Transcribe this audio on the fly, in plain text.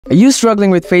Are you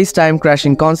struggling with FaceTime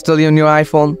crashing constantly on your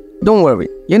iPhone? Don't worry,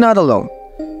 you're not alone.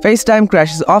 FaceTime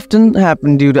crashes often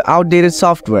happen due to outdated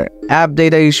software, app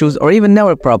data issues, or even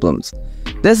network problems.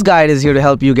 This guide is here to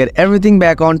help you get everything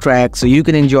back on track so you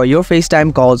can enjoy your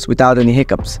FaceTime calls without any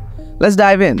hiccups. Let's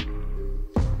dive in.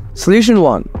 Solution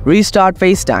 1. Restart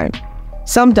FaceTime.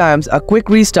 Sometimes a quick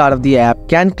restart of the app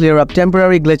can clear up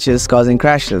temporary glitches causing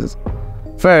crashes.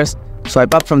 First,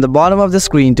 swipe up from the bottom of the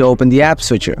screen to open the app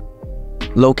switcher.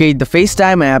 Locate the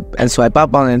FaceTime app and swipe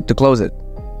up on it to close it.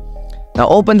 Now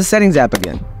open the Settings app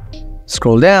again.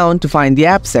 Scroll down to find the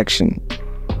Apps section.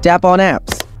 Tap on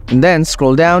Apps and then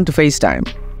scroll down to FaceTime.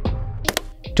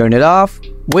 Turn it off,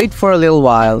 wait for a little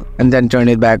while, and then turn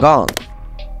it back on.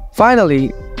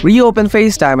 Finally, reopen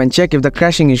FaceTime and check if the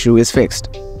crashing issue is fixed.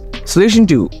 Solution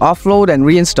 2. Offload and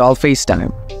reinstall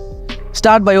FaceTime.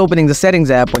 Start by opening the Settings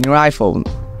app on your iPhone.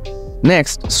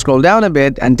 Next, scroll down a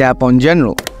bit and tap on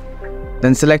General.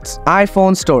 Then select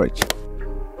iPhone Storage.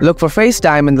 Look for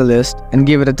FaceTime in the list and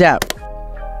give it a tap.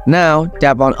 Now,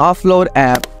 tap on Offload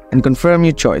App and confirm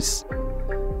your choice.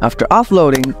 After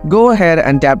offloading, go ahead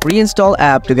and tap Reinstall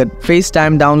App to get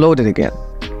FaceTime downloaded again.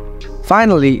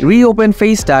 Finally, reopen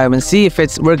FaceTime and see if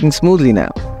it's working smoothly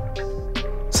now.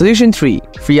 Solution 3.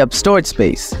 Free up storage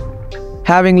space.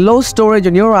 Having low storage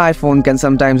on your iPhone can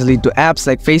sometimes lead to apps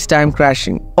like FaceTime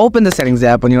crashing. Open the Settings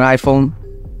app on your iPhone.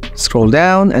 Scroll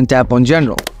down and tap on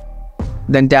General.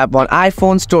 Then tap on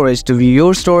iPhone Storage to view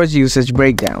your storage usage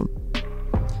breakdown.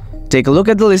 Take a look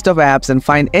at the list of apps and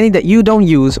find any that you don't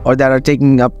use or that are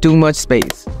taking up too much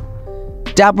space.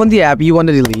 Tap on the app you want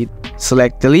to delete,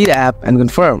 select Delete App and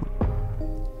confirm.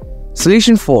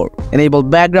 Solution 4. Enable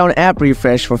background app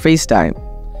refresh for FaceTime.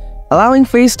 Allowing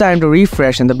FaceTime to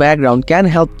refresh in the background can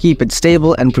help keep it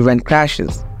stable and prevent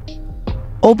crashes.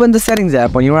 Open the Settings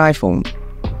app on your iPhone.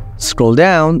 Scroll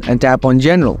down and tap on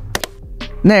General.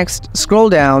 Next, scroll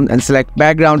down and select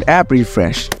Background App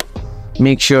Refresh.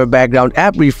 Make sure Background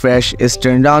App Refresh is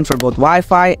turned on for both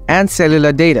Wi-Fi and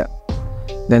cellular data.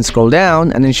 Then scroll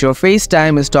down and ensure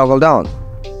FaceTime is toggled on.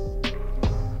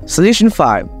 Solution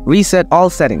 5. Reset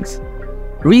all settings.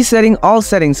 Resetting all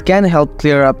settings can help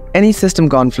clear up any system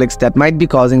conflicts that might be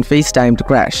causing FaceTime to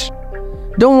crash.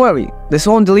 Don't worry, this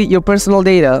won't delete your personal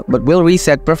data but will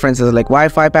reset preferences like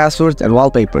Wi-Fi passwords and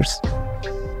wallpapers.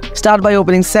 Start by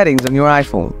opening Settings on your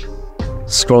iPhone.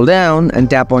 Scroll down and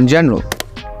tap on General.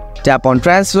 Tap on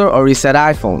Transfer or Reset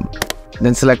iPhone.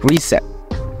 Then select Reset.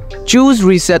 Choose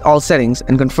Reset all settings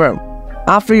and confirm.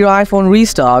 After your iPhone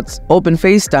restarts, open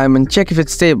FaceTime and check if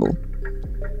it's stable.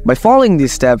 By following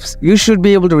these steps, you should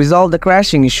be able to resolve the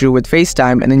crashing issue with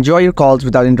FaceTime and enjoy your calls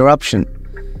without interruption.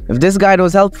 If this guide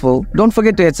was helpful, don't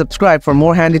forget to hit subscribe for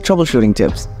more handy troubleshooting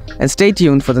tips, and stay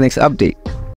tuned for the next update.